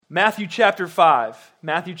Matthew chapter 5.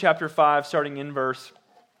 Matthew chapter 5, starting in verse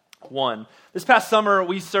 1. This past summer,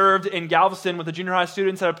 we served in Galveston with the junior high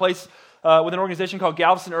students at a place with an organization called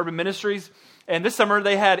Galveston Urban Ministries. And this summer,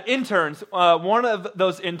 they had interns. One of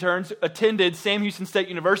those interns attended Sam Houston State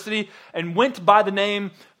University and went by the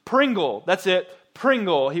name Pringle. That's it,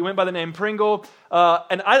 Pringle. He went by the name Pringle.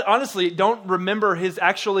 And I honestly don't remember his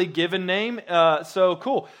actually given name. So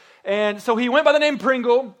cool. And so he went by the name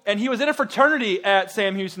Pringle, and he was in a fraternity at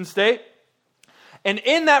Sam Houston State. And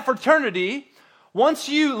in that fraternity, once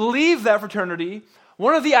you leave that fraternity,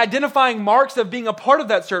 one of the identifying marks of being a part of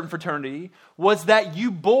that certain fraternity was that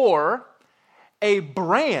you bore a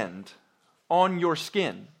brand on your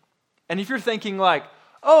skin. And if you're thinking like,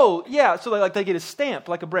 oh, yeah, so like they get a stamp,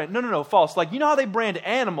 like a brand. No, false. Like, you know how they brand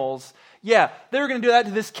animals? Yeah, they were going to do that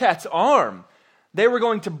to this cat's arm. They were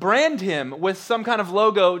going to brand him with some kind of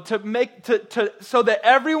logo so that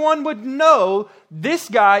everyone would know this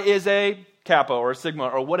guy is a Kappa or a Sigma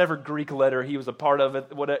or whatever Greek letter he was a part of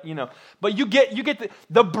it, whatever, you know. But you get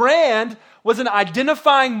the brand was an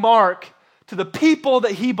identifying mark to the people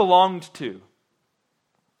that he belonged to.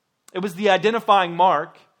 It was the identifying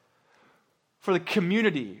mark for the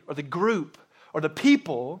community or the group or the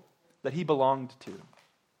people that he belonged to.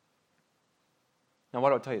 Now, why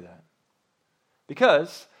do I tell you that?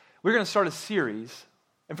 Because we're going to start a series,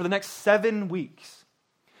 and for the next 7 weeks,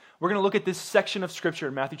 we're going to look at this section of Scripture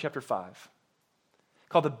in Matthew chapter 5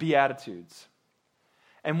 called the Beatitudes.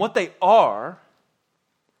 And what they are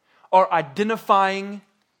identifying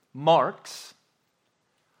marks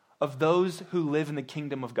of those who live in the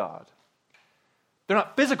kingdom of God. They're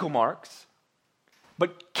not physical marks,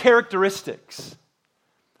 but characteristics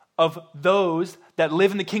of those that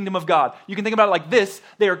live in the kingdom of God. You can think about it like this.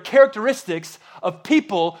 They are characteristics of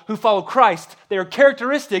people who follow Christ. They are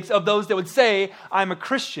characteristics of those that would say, I'm a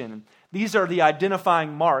Christian. These are the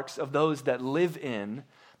identifying marks of those that live in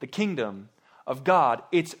the kingdom of God.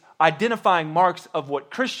 It's identifying marks of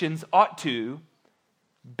what Christians ought to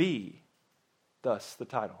be. Thus, the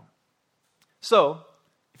title. So,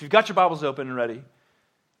 if you've got your Bibles open and ready,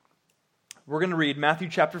 we're going to read Matthew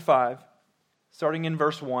chapter 5, starting in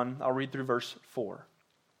verse 1. I'll read through verse 4.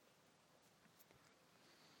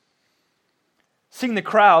 Seeing the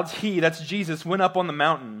crowds, he, that's Jesus, went up on the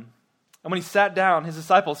mountain. And when he sat down, his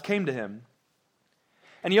disciples came to him.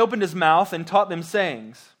 And he opened his mouth and taught them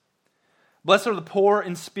sayings, Blessed are the poor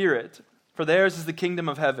in spirit, for theirs is the kingdom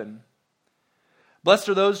of heaven. Blessed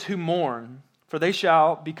are those who mourn, for they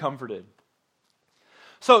shall be comforted.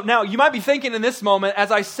 So now you might be thinking in this moment,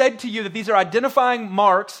 as I said to you, that these are identifying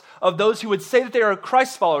marks of those who would say that they are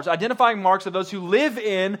Christ followers, identifying marks of those who live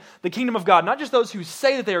in the kingdom of God, not just those who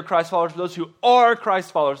say that they are Christ followers, but those who are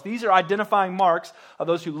Christ followers. These are identifying marks of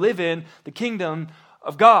those who live in the kingdom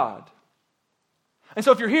of God. And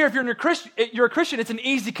so if you're here, if you're a Christian, it's an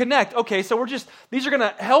easy connect. Okay, so these are going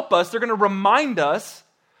to help us. They're going to remind us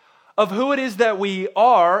of who it is that we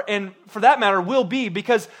are, and for that matter, will be,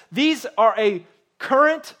 because these are a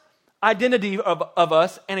current identity of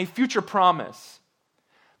us and a future promise.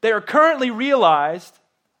 They are currently realized,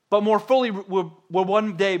 but will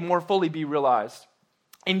one day more fully be realized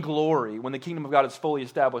in glory when the kingdom of God is fully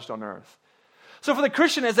established on earth. So for the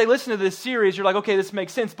Christian, as they listen to this series, you're like, okay, this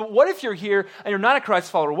makes sense. But what if you're here and you're not a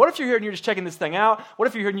Christ follower? What if you're here and you're just checking this thing out? What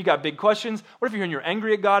if you're here and you got big questions? What if you're here and you're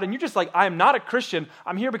angry at God and you're just like, I am not a Christian.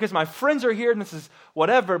 I'm here because my friends are here and this is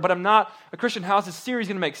whatever, but I'm not a Christian. How is this series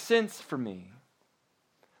going to make sense for me?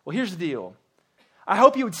 Well, here's the deal. I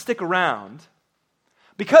hope you would stick around,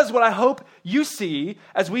 because what I hope you see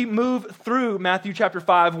as we move through Matthew chapter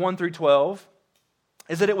 5, 1 through 12,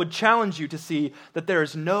 is that it would challenge you to see that there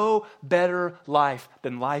is no better life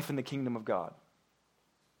than life in the kingdom of God.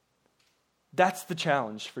 That's the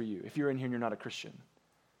challenge for you if you're in here and you're not a Christian.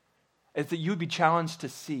 It's that you would be challenged to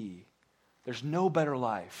see there's no better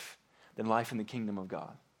life than life in the kingdom of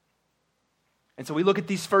God. And so we look at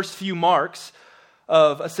these first few marks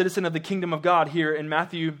of a citizen of the kingdom of God here in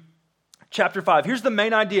Matthew chapter 5. Here's the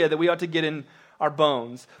main idea that we ought to get in our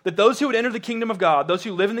bones, that those who would enter the kingdom of God, those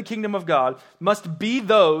who live in the kingdom of God, must be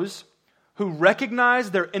those who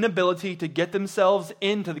recognize their inability to get themselves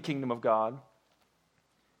into the kingdom of God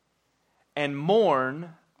and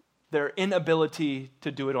mourn their inability to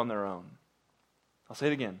do it on their own. I'll say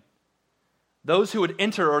it again. Those who would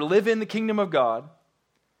enter or live in the kingdom of God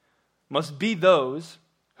must be those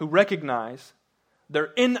who recognize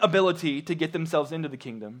their inability to get themselves into the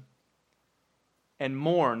kingdom and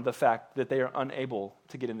mourn the fact that they are unable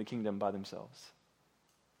to get in the kingdom by themselves.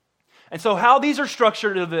 And so how these are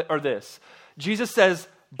structured are this. Jesus says,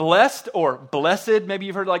 blessed or blessed, maybe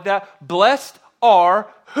you've heard it like that. Blessed are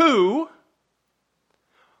who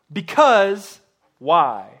because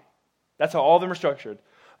why? That's how all of them are structured.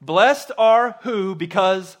 Blessed are who,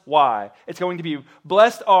 because why? It's going to be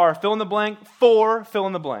blessed are fill in the blank, for fill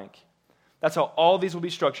in the blank. That's how all these will be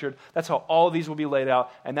structured. That's how all these will be laid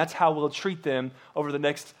out. And that's how we'll treat them over the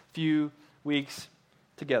next few weeks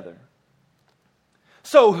together.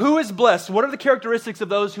 So, who is blessed? What are the characteristics of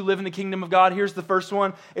those who live in the kingdom of God? Here's the first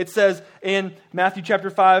one. It says in Matthew chapter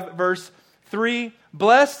 5, verse 3,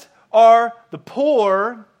 blessed are the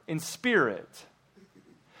poor in spirit.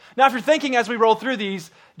 Now, if you're thinking as we roll through these,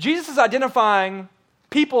 Jesus is identifying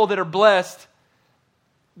people that are blessed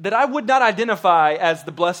that I would not identify as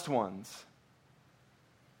the blessed ones.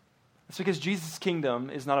 That's because Jesus' kingdom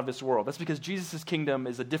is not of this world. That's because Jesus' kingdom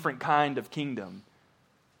is a different kind of kingdom.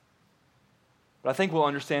 But I think we'll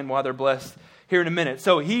understand why they're blessed here in a minute.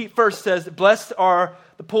 So he first says, blessed are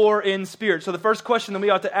the poor in spirit. So the first question that we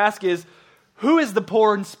ought to ask is, who is the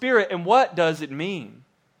poor in spirit and what does it mean?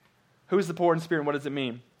 Who is the poor in spirit and what does it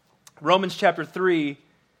mean? Romans chapter 3,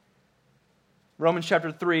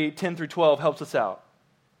 10 through 12 helps us out.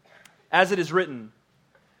 As it is written,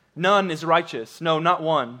 none is righteous, no, not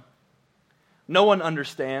one. No one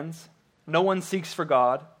understands. No one seeks for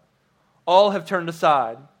God. All have turned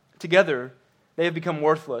aside. Together, they have become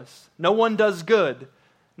worthless. No one does good,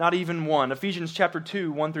 not even one. Ephesians chapter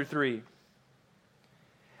 2, 1 through 3.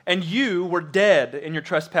 And you were dead in your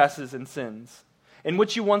trespasses and sins, in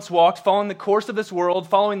which you once walked, following the course of this world,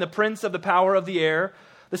 following the prince of the power of the air,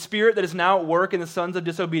 the spirit that is now at work in the sons of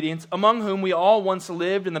disobedience, among whom we all once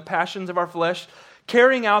lived in the passions of our flesh,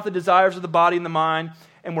 carrying out the desires of the body and the mind,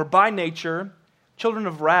 and were by nature children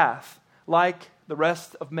of wrath, like the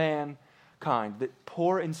rest of mankind. That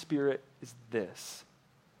poor in spirit is this.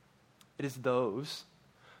 It is those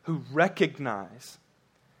who recognize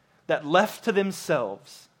that left to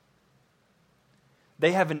themselves,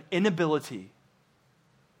 they have an inability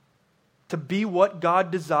to be what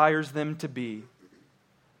God desires them to be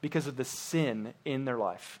because of the sin in their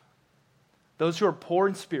life. Those who are poor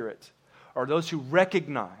in spirit are those who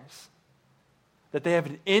recognize that they have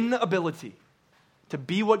an inability to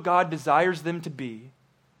be what God desires them to be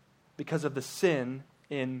because of the sin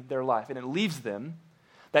in their life. And it leaves them,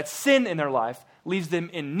 that sin in their life leaves them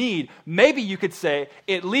in need. Maybe you could say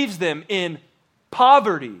it leaves them in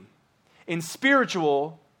poverty, in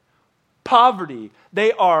spiritual poverty.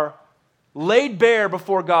 They are laid bare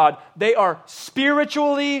before God. They are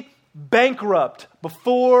spiritually bankrupt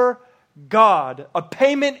before God. A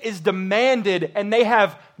payment is demanded and they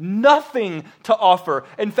have nothing to offer.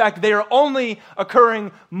 In fact, they are only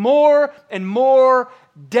incurring more and more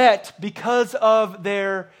debt because of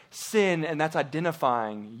their sin, and that's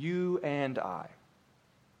identifying you and I.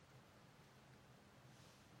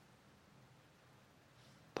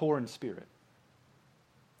 Poor in spirit.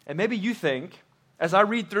 And maybe you think, as I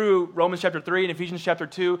read through Romans chapter 3 and Ephesians chapter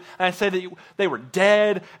 2, and I say that they were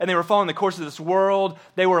dead and they were following the course of this world,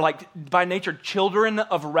 they were like by nature children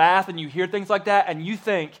of wrath, and you hear things like that, and you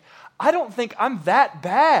think, I don't think I'm that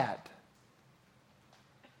bad.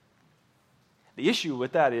 The issue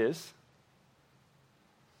with that is,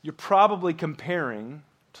 you're probably comparing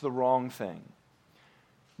to the wrong thing.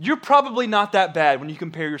 You're probably not that bad when you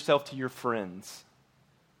compare yourself to your friends.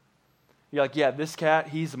 You're like, yeah, this cat,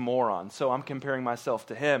 he's a moron, so I'm comparing myself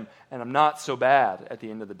to him, and I'm not so bad at the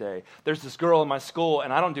end of the day. There's this girl in my school,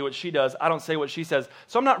 and I don't do what she does. I don't say what she says,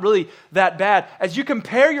 so I'm not really that bad. As you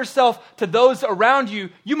compare yourself to those around you,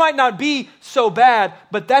 you might not be so bad,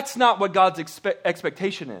 but that's not what God's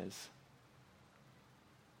expectation is.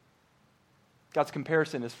 God's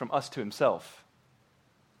comparison is from us to himself,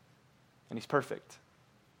 and he's perfect.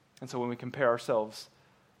 And so when we compare ourselves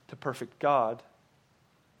to perfect God,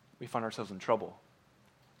 we find ourselves in trouble.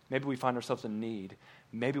 Maybe we find ourselves in need.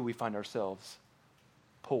 Maybe we find ourselves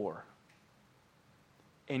poor,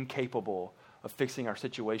 incapable of fixing our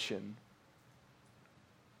situation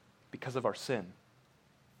because of our sin.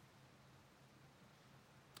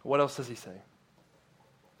 What else does he say?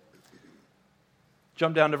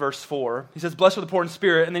 Jump down to verse 4. He says, blessed are the poor in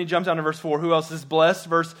spirit, and then he jumps down to verse 4. Who else is blessed?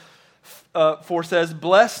 Verse 4 says,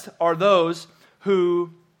 blessed are those who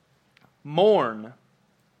mourn.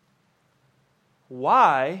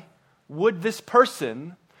 Why would this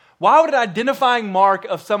person, why would an identifying mark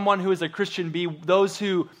of someone who is a Christian be those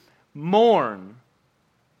who mourn?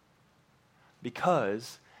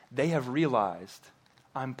 Because they have realized,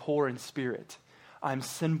 I'm poor in spirit, I'm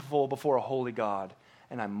sinful before a holy God,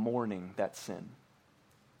 and I'm mourning that sin.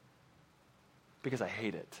 Because I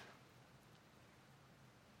hate it.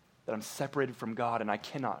 That I'm separated from God and I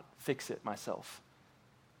cannot fix it myself.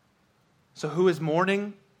 So who is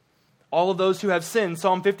mourning? all of those who have sinned.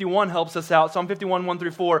 Psalm 51 helps us out. Psalm 51, 1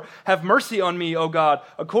 through 4. Have mercy on me, O God,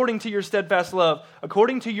 according to your steadfast love,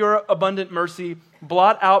 according to your abundant mercy.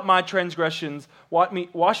 Blot out my transgressions.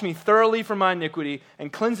 Wash me thoroughly from my iniquity,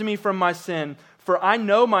 and cleanse me from my sin. For I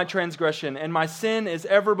know my transgression, and my sin is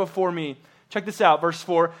ever before me. Check this out, verse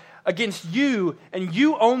 4. Against you, and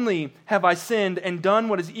you only, have I sinned and done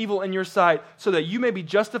what is evil in your sight, so that you may be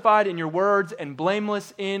justified in your words and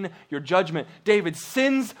blameless in your judgment. David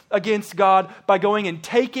sins against God by going and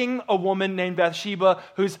taking a woman named Bathsheba,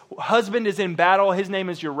 whose husband is in battle. His name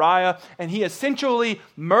is Uriah, and he essentially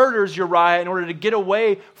murders Uriah in order to get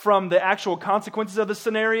away from the actual consequences of the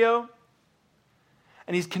scenario.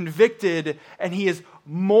 And he's convicted, and he is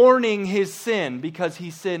mourning his sin because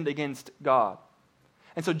he sinned against God.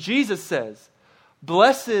 And so Jesus says,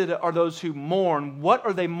 blessed are those who mourn. What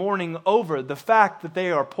are they mourning over? The fact that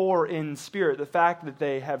they are poor in spirit, the fact that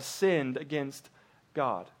they have sinned against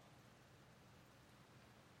God.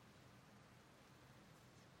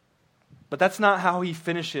 But that's not how he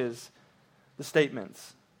finishes the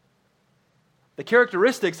statements. The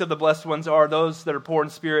characteristics of the blessed ones are those that are poor in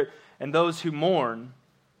spirit and those who mourn.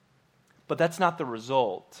 But that's not the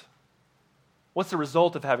result. What's the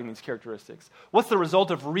result of having these characteristics? What's the result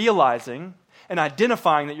of realizing and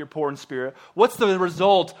identifying that you're poor in spirit? What's the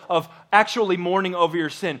result of actually mourning over your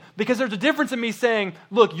sin? Because there's a difference in me saying,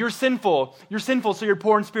 look, you're sinful, so you're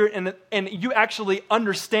poor in spirit, and you actually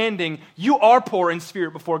understanding you are poor in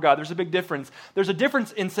spirit before God. There's a big difference. There's a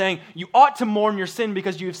difference in saying you ought to mourn your sin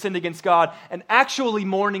because you have sinned against God and actually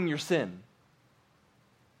mourning your sin.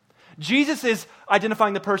 Jesus is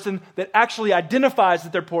identifying the person that actually identifies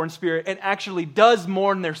that they're poor in spirit and actually does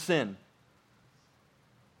mourn their sin.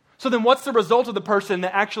 So then what's the result of the person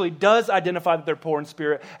that actually does identify that they're poor in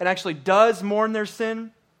spirit and actually does mourn their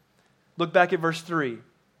sin? Look back at verse 3.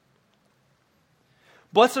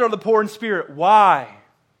 Blessed are the poor in spirit. Why?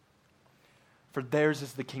 For theirs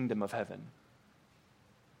is the kingdom of heaven.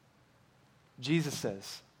 Jesus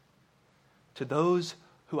says, to those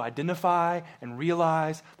who identify and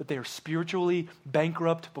realize that they are spiritually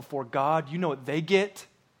bankrupt before God, you know what they get?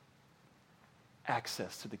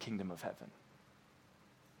 Access to the kingdom of heaven.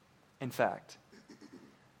 In fact,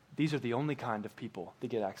 these are the only kind of people that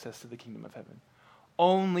get access to the kingdom of heaven.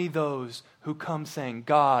 Only those who come saying,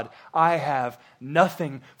 God, I have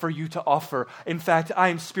nothing for you to offer. In fact, I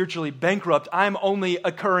am spiritually bankrupt. I am only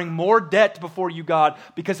incurring more debt before you, God,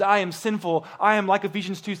 because I am sinful. I am, like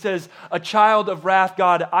Ephesians 2 says, a child of wrath,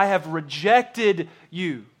 God. I have rejected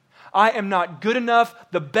you. I am not good enough.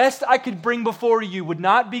 The best I could bring before you would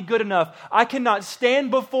not be good enough. I cannot stand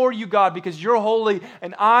before you, God, because you're holy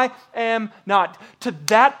and I am not. To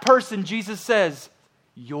that person, Jesus says,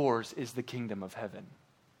 yours is the kingdom of heaven.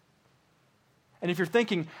 And if you're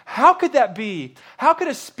thinking, how could that be? How could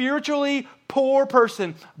a spiritually poor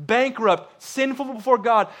person, bankrupt, sinful before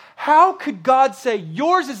God, how could God say,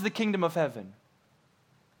 yours is the kingdom of heaven?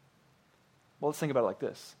 Well, let's think about it like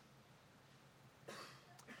this.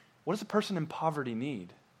 What does a person in poverty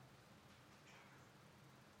need?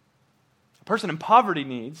 A person in poverty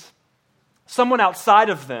needs someone outside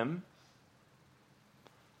of them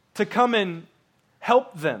to come and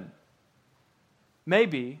help them.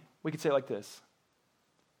 Maybe we could say it like this.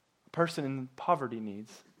 A person in poverty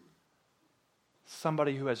needs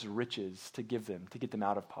somebody who has riches to give them, to get them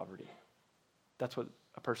out of poverty. That's what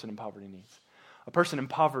a person in poverty needs. A person in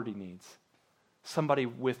poverty needs somebody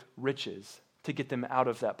with riches to get them out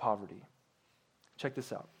of that poverty. Check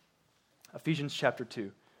this out. Ephesians chapter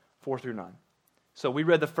 2, 4 through 9. So we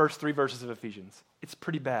read the first 3 verses of Ephesians. It's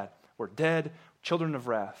pretty bad. We're dead, children of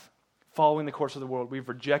wrath, following the course of the world. We've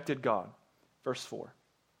rejected God. Verse 4.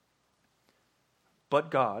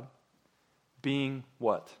 But God, being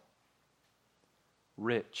what?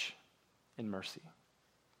 Rich in mercy.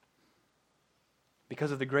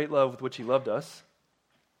 Because of the great love with which he loved us,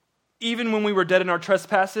 even when we were dead in our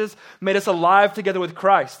trespasses, made us alive together with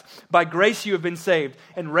Christ. By grace you have been saved,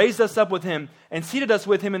 and raised us up with him, and seated us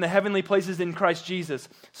with him in the heavenly places in Christ Jesus,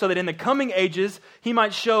 so that in the coming ages he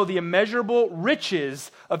might show the immeasurable riches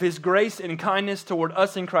of his grace and kindness toward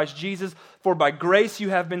us in Christ Jesus. For by grace you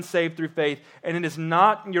have been saved through faith, and it is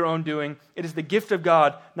not your own doing. It is the gift of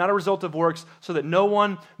God, not a result of works, so that no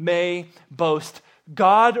one may boast.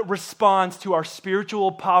 God responds to our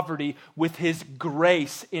spiritual poverty with his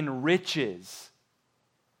grace in riches.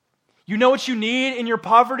 You know what you need in your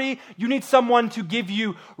poverty? You need someone to give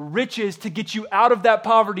you riches to get you out of that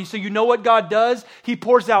poverty. So you know what God does? He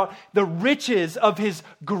pours out the riches of His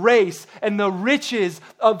grace and the riches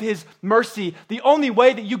of His mercy. The only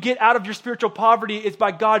way that you get out of your spiritual poverty is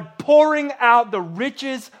by God pouring out the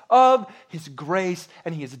riches of His grace,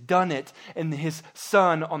 and He has done it in His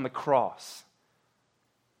Son on the cross.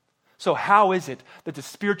 So how is it that the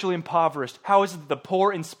spiritually impoverished, how is it that the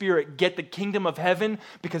poor in spirit get the kingdom of heaven?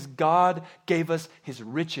 Because God gave us His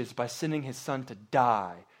riches by sending His Son to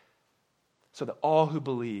die so that all who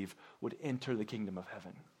believe would enter the kingdom of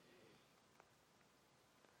heaven.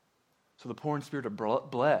 So the poor in spirit are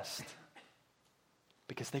blessed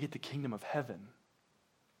because they get the kingdom of heaven.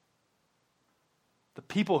 The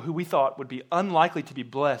people who we thought would be unlikely to be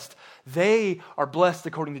blessed, they are blessed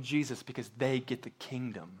according to Jesus because they get the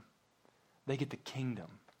kingdom. They get the kingdom.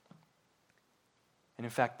 And in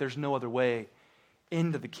fact, there's no other way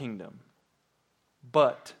into the kingdom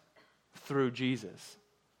but through Jesus.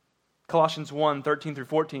 Colossians 1, 13 through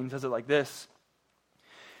 14 says it like this.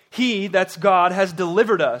 He, that's God, has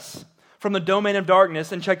delivered us from the domain of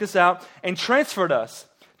darkness, and check this out, and transferred us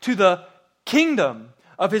to the kingdom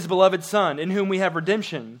of His beloved Son, in whom we have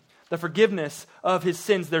redemption, the forgiveness of His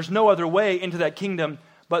sins. There's no other way into that kingdom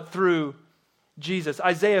but through Jesus.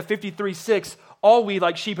 Isaiah 53:6, all we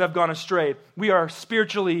like sheep have gone astray. We are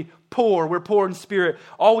spiritually poor. We're poor in spirit.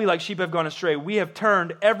 All we like sheep have gone astray. We have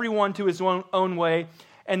turned everyone to his own way,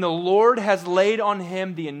 and the Lord has laid on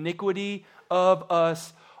Him the iniquity of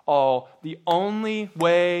us all. The only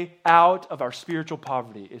way out of our spiritual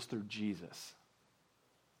poverty is through Jesus.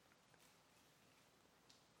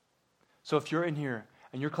 So if you're in here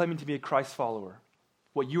and you're claiming to be a Christ follower,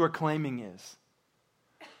 what you are claiming is,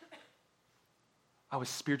 I was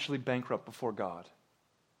spiritually bankrupt before God.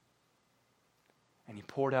 And He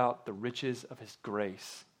poured out the riches of His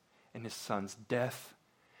grace in His Son's death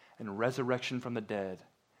and resurrection from the dead.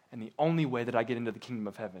 And the only way that I get into the kingdom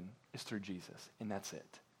of heaven is through Jesus. And that's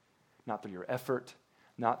it. Not through your effort,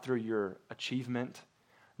 not through your achievement,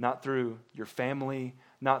 not through your family,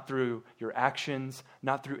 not through your actions,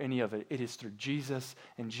 not through any of it. It is through Jesus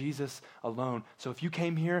and Jesus alone. So if you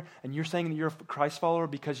came here and you're saying that you're a Christ follower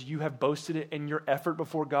because you have boasted it in your effort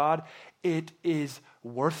before God, it is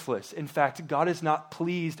worthless. In fact, God is not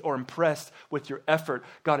pleased or impressed with your effort.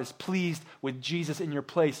 God is pleased with Jesus in your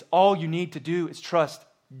place. All you need to do is trust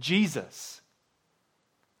Jesus.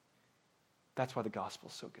 That's why the gospel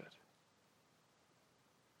is so good.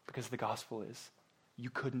 Because the gospel is, you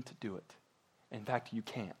couldn't do it. In fact, you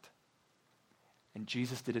can't. And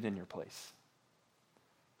Jesus did it in your place.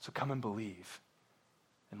 So come and believe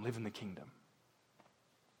and live in the kingdom.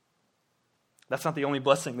 That's not the only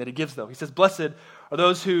blessing that He gives, though. He says, blessed are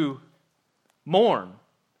those who mourn.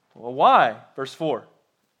 Well, why? Verse 4.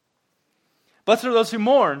 Blessed are those who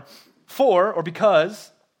mourn, for, or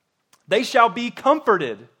because, they shall be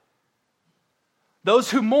comforted. Those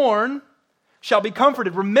who mourn shall be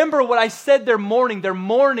comforted. Remember what I said, they're mourning. They're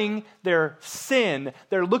mourning their sin.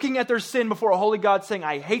 They're looking at their sin before a holy God saying,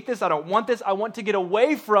 I hate this, I don't want this, I want to get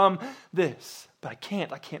away from this. But I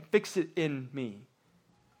can't fix it in me.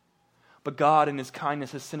 But God in His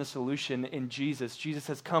kindness has sent a solution in Jesus. Jesus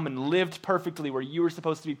has come and lived perfectly where you were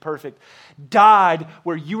supposed to be perfect, died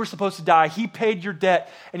where you were supposed to die. He paid your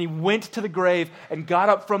debt, and He went to the grave and got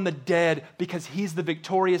up from the dead because He's the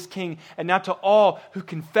victorious King. And now to all who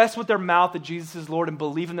confess with their mouth that Jesus is Lord and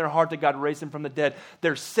believe in their heart that God raised Him from the dead,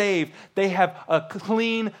 they're saved. They have a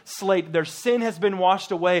clean slate. Their sin has been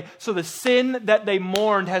washed away. So the sin that they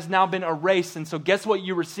mourned has now been erased. And so guess what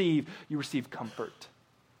you receive? You receive comfort.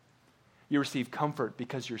 You receive comfort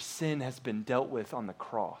because your sin has been dealt with on the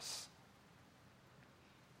cross.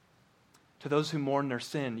 To those who mourn their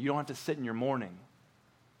sin, you don't have to sit in your mourning.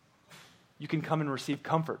 You can come and receive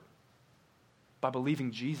comfort by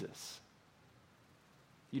believing Jesus.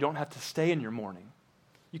 You don't have to stay in your mourning.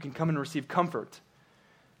 You can come and receive comfort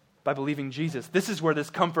by believing Jesus. This is where this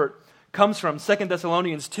comfort comes from. 2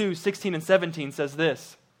 Thessalonians 2, 16 and 17 says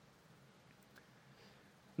this.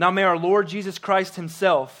 Now may our Lord Jesus Christ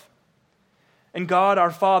Himself and God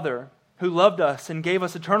our Father, who loved us and gave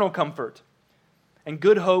us eternal comfort and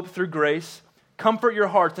good hope through grace, comfort your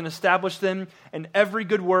hearts and establish them in every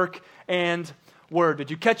good work and word. Did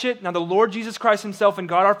you catch it? Now the Lord Jesus Christ Himself and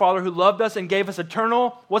God our Father, who loved us and gave us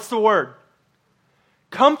eternal, what's the word?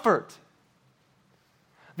 Comfort.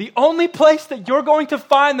 The only place that you're going to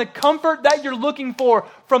find the comfort that you're looking for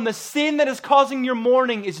from the sin that is causing your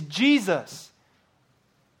mourning is Jesus.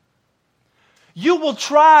 You will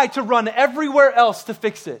try to run everywhere else to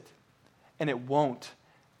fix it, and it won't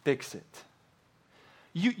fix it.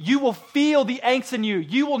 You will feel the angst in you.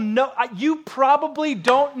 You will know. You probably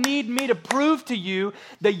don't need me to prove to you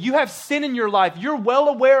that you have sin in your life. You're well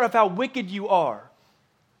aware of how wicked you are.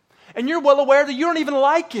 And you're well aware that you don't even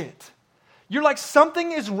like it. You're like,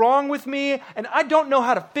 something is wrong with me, and I don't know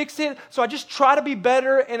how to fix it, so I just try to be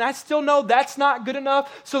better, and I still know that's not good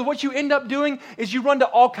enough. So what you end up doing is you run to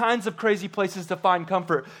all kinds of crazy places to find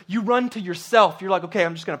comfort. You run to yourself. You're like, okay,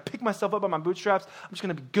 I'm just going to pick myself up by my bootstraps. I'm just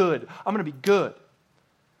going to be good. I'm going to be good.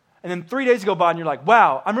 And then 3 days go by, and you're like,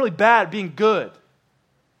 wow, I'm really bad at being good.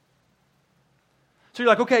 So you're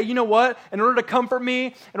like, okay, you know what? In order to comfort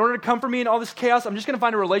me in all this chaos, I'm just going to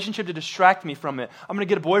find a relationship to distract me from it. I'm going to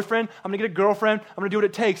get a boyfriend. I'm going to get a girlfriend. I'm going to do what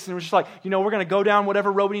it takes. And we're just like, we're going to go down whatever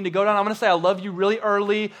road we need to go down. I'm going to say I love you really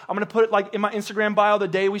early. I'm going to put it like in my Instagram bio the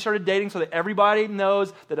day we started dating so that everybody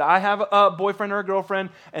knows that I have a boyfriend or a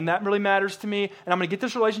girlfriend, and that really matters to me. And I'm going to get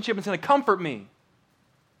this relationship, and it's going to comfort me.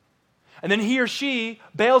 And then he or she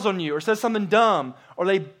bails on you or says something dumb, or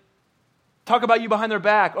they talk about you behind their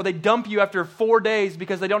back, or they dump you after 4 days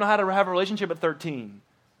because they don't know how to have a relationship at 13.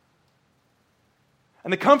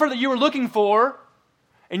 And the comfort that you were looking for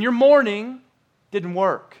in your mourning didn't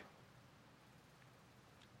work.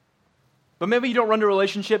 But maybe you don't run to a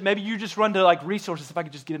relationship. Maybe you just run to like resources. If I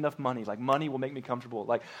could just get enough money, like money will make me comfortable.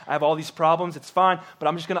 Like I have all these problems, it's fine, but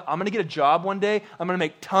I'm gonna get a job one day. I'm gonna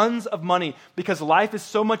make tons of money because life is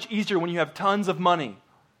so much easier when you have tons of money.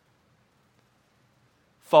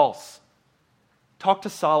 False. Talk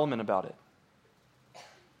to Solomon about it.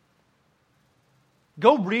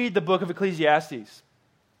 Go read the book of Ecclesiastes.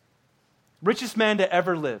 Richest man to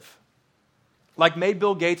ever live. Like made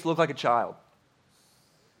Bill Gates look like a child.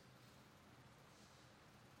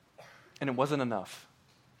 And it wasn't enough.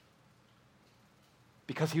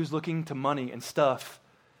 Because he was looking to money and stuff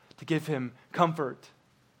to give him comfort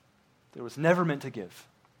that it was never meant to give.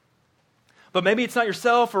 But maybe it's not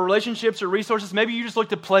yourself or relationships or resources. Maybe you just look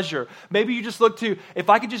to pleasure. Maybe you just look to, if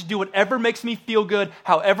I could just do whatever makes me feel good,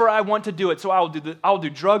 however I want to do it. So I will do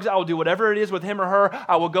drugs. I will do whatever it is with him or her.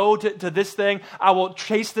 I will go to this thing. I will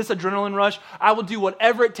chase this adrenaline rush. I will do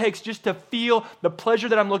whatever it takes just to feel the pleasure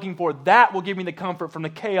that I'm looking for. That will give me the comfort from the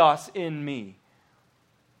chaos in me.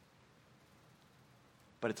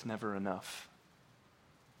 But it's never enough.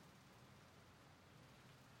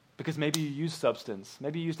 Because maybe you used substance,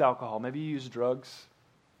 maybe you used alcohol, maybe you used drugs.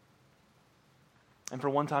 And for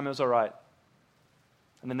one time it was all right.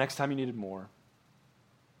 And the next time you needed more.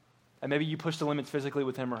 And maybe you pushed the limits physically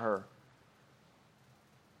with him or her.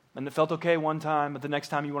 And it felt okay one time, but the next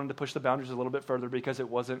time you wanted to push the boundaries a little bit further because it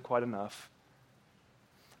wasn't quite enough.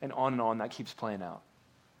 And on that keeps playing out.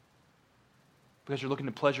 Because you're looking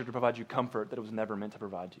to pleasure to provide you comfort that it was never meant to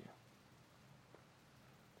provide you.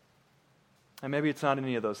 And maybe it's not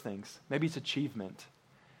any of those things. Maybe it's achievement.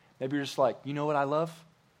 Maybe you're just like, you know what I love?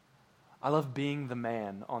 I love being the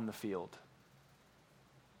man on the field.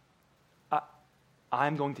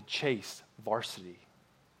 I'm going to chase varsity.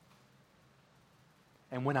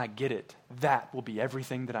 And when I get it, that will be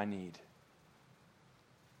everything that I need.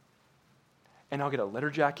 And I'll get a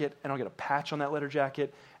letter jacket, and I'll get a patch on that letter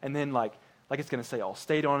jacket, and then like it's going to say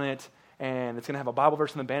All-State on it, and it's going to have a Bible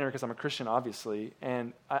verse in the banner because I'm a Christian, obviously.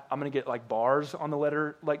 And I'm going to get like bars on the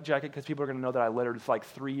letter jacket because people are going to know that I lettered like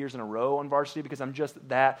 3 years in a row on varsity because I'm just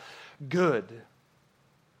that good.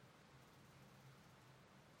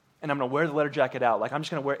 And I'm going to wear the letter jacket out. Like I'm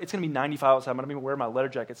just going to wear, it's going to be 95 outside. I'm going to be wearing my letter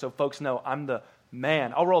jacket so folks know I'm the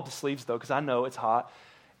man. I'll roll up the sleeves though because I know it's hot.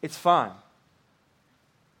 It's fine.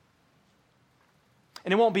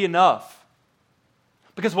 And it won't be enough.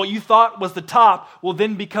 Because what you thought was the top will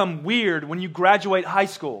then become weird when you graduate high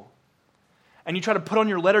school. And you try to put on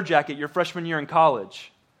your letter jacket your freshman year in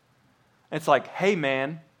college. And it's like, hey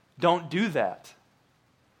man, don't do that.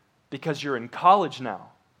 Because you're in college now.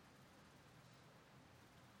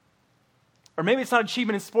 Or maybe it's not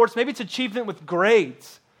achievement in sports, maybe it's achievement with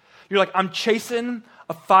grades. You're like, I'm chasing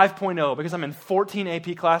a 5.0 because I'm in 14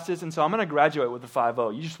 AP classes, and so I'm going to graduate with a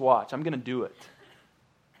 5.0. You just watch, I'm going to do it.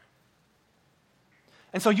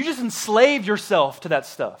 And so you just enslave yourself to that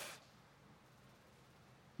stuff.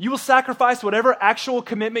 You will sacrifice whatever actual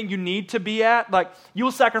commitment you need to be at. Like, you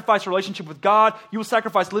will sacrifice relationship with God. You will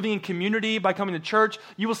sacrifice living in community by coming to church.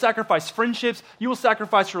 You will sacrifice friendships. You will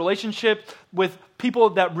sacrifice relationship with people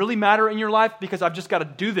that really matter in your life because I've just got to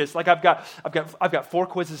do this. Like, I've got 4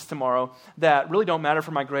 quizzes tomorrow that really don't matter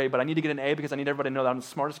for my grade, but I need to get an A because I need everybody to know that I'm the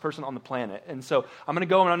smartest person on the planet. And so I'm going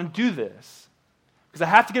to go and I'm going to do this because I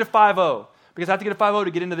have to get a 5.0. Because I have to get a 5.0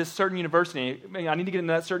 to get into this certain university. I need to get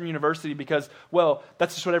into that certain university because, well,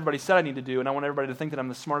 that's just what everybody said I need to do, and I want everybody to think that I'm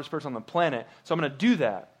the smartest person on the planet. So I'm going to do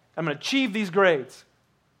that. I'm going to achieve these grades.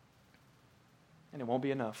 and it won't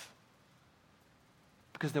be enough.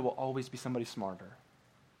 Because there will always be somebody smarter.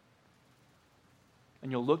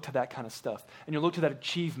 And you'll look to that kind of stuff. And you'll look to that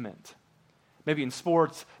achievement. Maybe in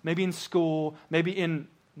sports, maybe in school, maybe in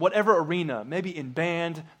whatever arena, maybe in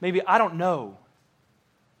band, maybe, I don't know.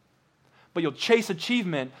 But you'll chase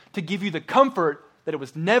achievement to give you the comfort that it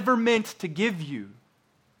was never meant to give you.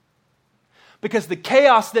 Because the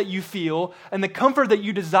chaos that you feel and the comfort that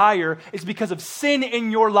you desire is because of sin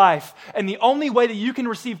in your life. And the only way that you can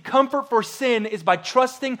receive comfort for sin is by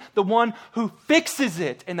trusting the one who fixes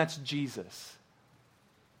it, and that's Jesus.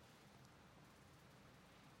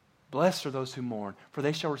 Blessed are those who mourn, for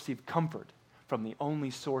they shall receive comfort from the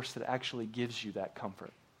only source that actually gives you that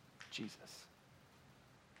comfort, Jesus.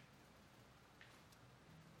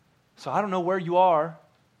 So I don't know where you are,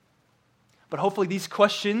 but hopefully these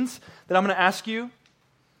questions that I'm going to ask you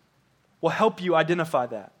will help you identify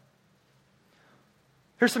that.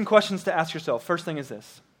 Here's some questions to ask yourself. First thing is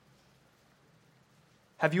this.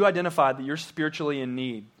 Have you identified that you're spiritually in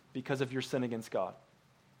need because of your sin against God?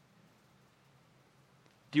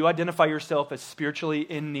 Do you identify yourself as spiritually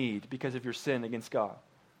in need because of your sin against God?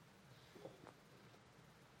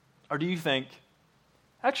 Or do you think,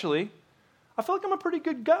 actually, I feel like I'm a pretty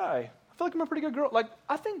good guy. I feel like I'm a pretty good girl. Like,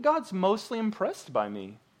 I think God's mostly impressed by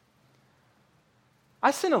me.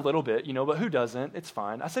 I sin a little bit, but who doesn't? It's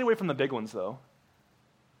fine. I stay away from the big ones, though.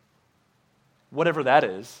 Whatever that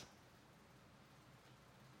is.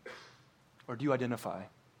 Or do you identify,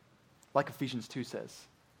 like Ephesians 2 says,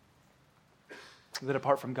 that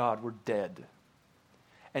apart from God, we're dead.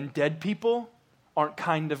 And dead people aren't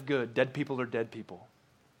kind of good. Dead people are dead people.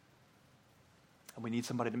 And we need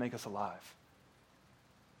somebody to make us alive.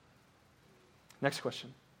 Next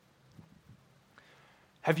question.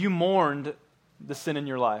 Have you mourned the sin in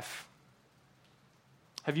your life?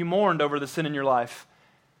 Have you mourned over the sin in your life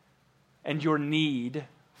and your need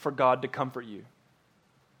for God to comfort you?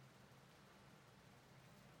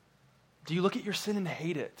 Do you look at your sin and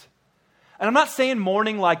hate it? And I'm not saying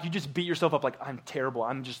mourning like you just beat yourself up like, I'm terrible,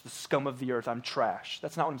 I'm just the scum of the earth, I'm trash.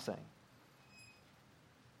 That's not what I'm saying.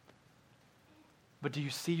 But do you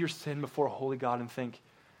see your sin before a holy God and think,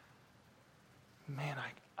 man,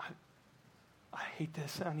 I hate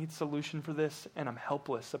this, and I need a solution for this, and I'm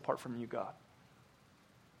helpless apart from you, God?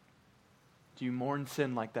 Do you mourn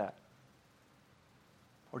sin like that?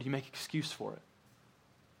 Or do you make excuse for it?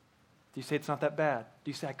 Do you say it's not that bad? Do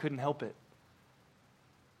you say I couldn't help it?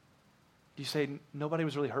 Do you say nobody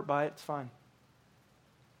was really hurt by it? It's fine.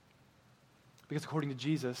 Because according to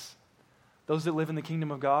Jesus, those that live in the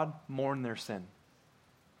kingdom of God mourn their sin.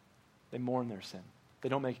 They mourn their sin. They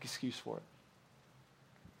don't make excuse for it.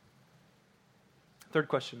 Third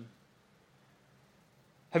question.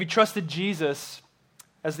 Have you trusted Jesus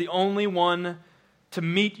as the only one to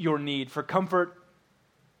meet your need for comfort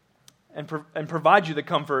and provide you the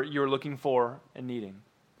comfort you're looking for and needing?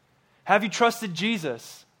 Have you trusted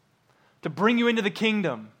Jesus to bring you into the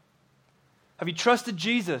kingdom? Have you trusted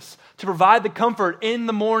Jesus to provide the comfort in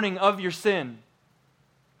the morning of your sin?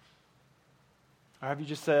 Or have you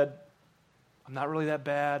just said, I'm not really that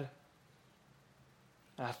bad,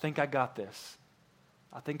 and I think I got this.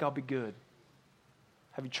 I think I'll be good.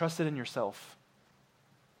 Have you trusted in yourself?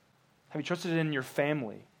 Have you trusted in your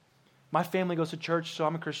family? My family goes to church, so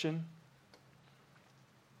I'm a Christian.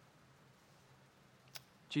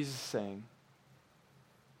 Jesus is saying,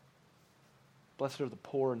 blessed are the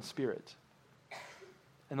poor in spirit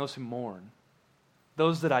and those who mourn,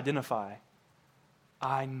 those that identify,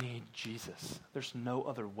 I need Jesus. There's no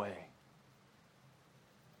other way.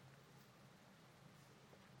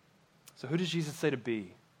 So who does Jesus say to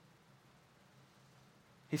be?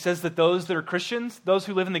 He says that those that are Christians, those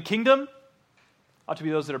who live in the kingdom, ought to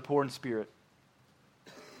be those that are poor in spirit.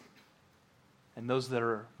 And those that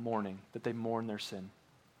are mourning, that they mourn their sin.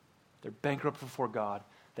 They're bankrupt before God.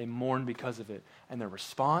 They mourn because of it. And their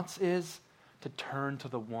response is to turn to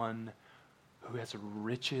the one who has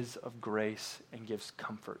riches of grace and gives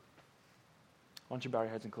comfort. Why don't you bow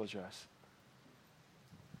your heads and close your eyes?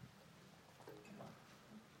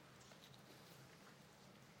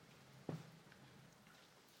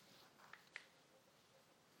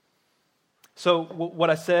 So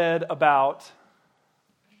what I said about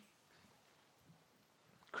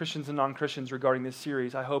Christians and non-Christians regarding this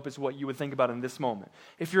series, I hope is what you would think about in this moment.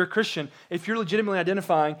 If you're a Christian, if you're legitimately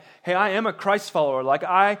identifying, hey, I am a Christ follower, like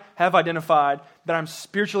I have identified that I'm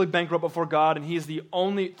spiritually bankrupt before God, and He is the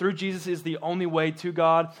only, through Jesus is the only way to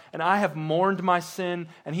God, and I have mourned my sin,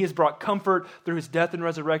 and He has brought comfort through His death and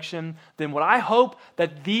resurrection, then what I hope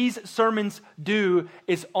that these sermons do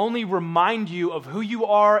is only remind you of who you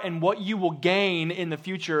are and what you will gain in the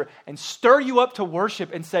future, and stir you up to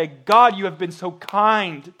worship and say, God, you have been so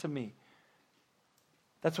kind to me.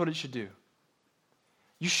 That's what it should do.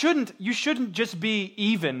 You shouldn't just be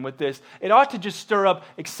even with this. It ought to just stir up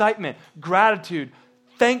excitement, gratitude,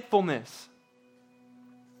 thankfulness,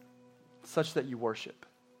 such that you worship.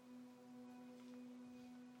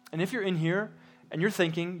 And if you're in here and you're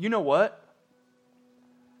thinking, you know what?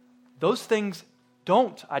 Those things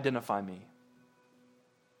don't identify me.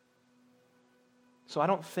 So I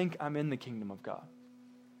don't think I'm in the kingdom of God.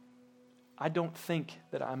 I don't think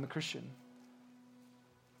that I'm a Christian.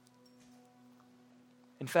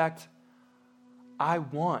 In fact, I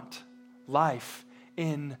want life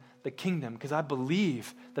in the kingdom because I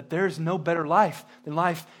believe that there is no better life than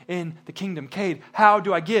life in the kingdom. Cade, how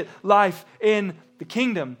do I get life in the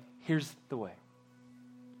kingdom? Here's the way.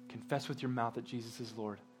 Confess with your mouth that Jesus is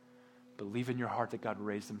Lord. Believe in your heart that God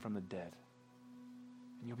raised Him from the dead.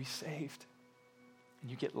 And you'll be saved. And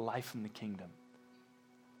you get life in the kingdom.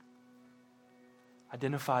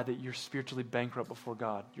 Identify that you're spiritually bankrupt before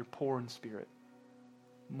God. You're poor in spirit.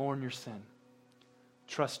 Mourn your sin.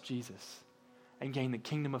 Trust Jesus. And gain the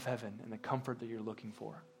kingdom of heaven and the comfort that you're looking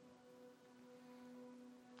for.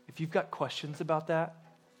 If you've got questions about that,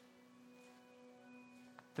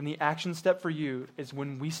 then the action step for you is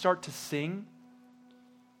when we start to sing,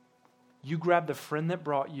 you grab the friend that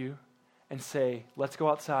brought you and say, let's go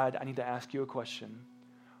outside, I need to ask you a question.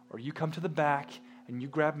 Or you come to the back and you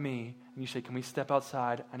grab me and you say, can we step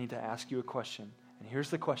outside? I need to ask you a question. And here's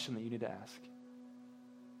the question that you need to ask.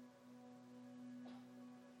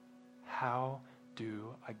 How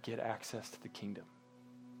do I get access to the kingdom?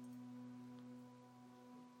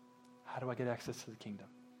 How do I get access to the kingdom?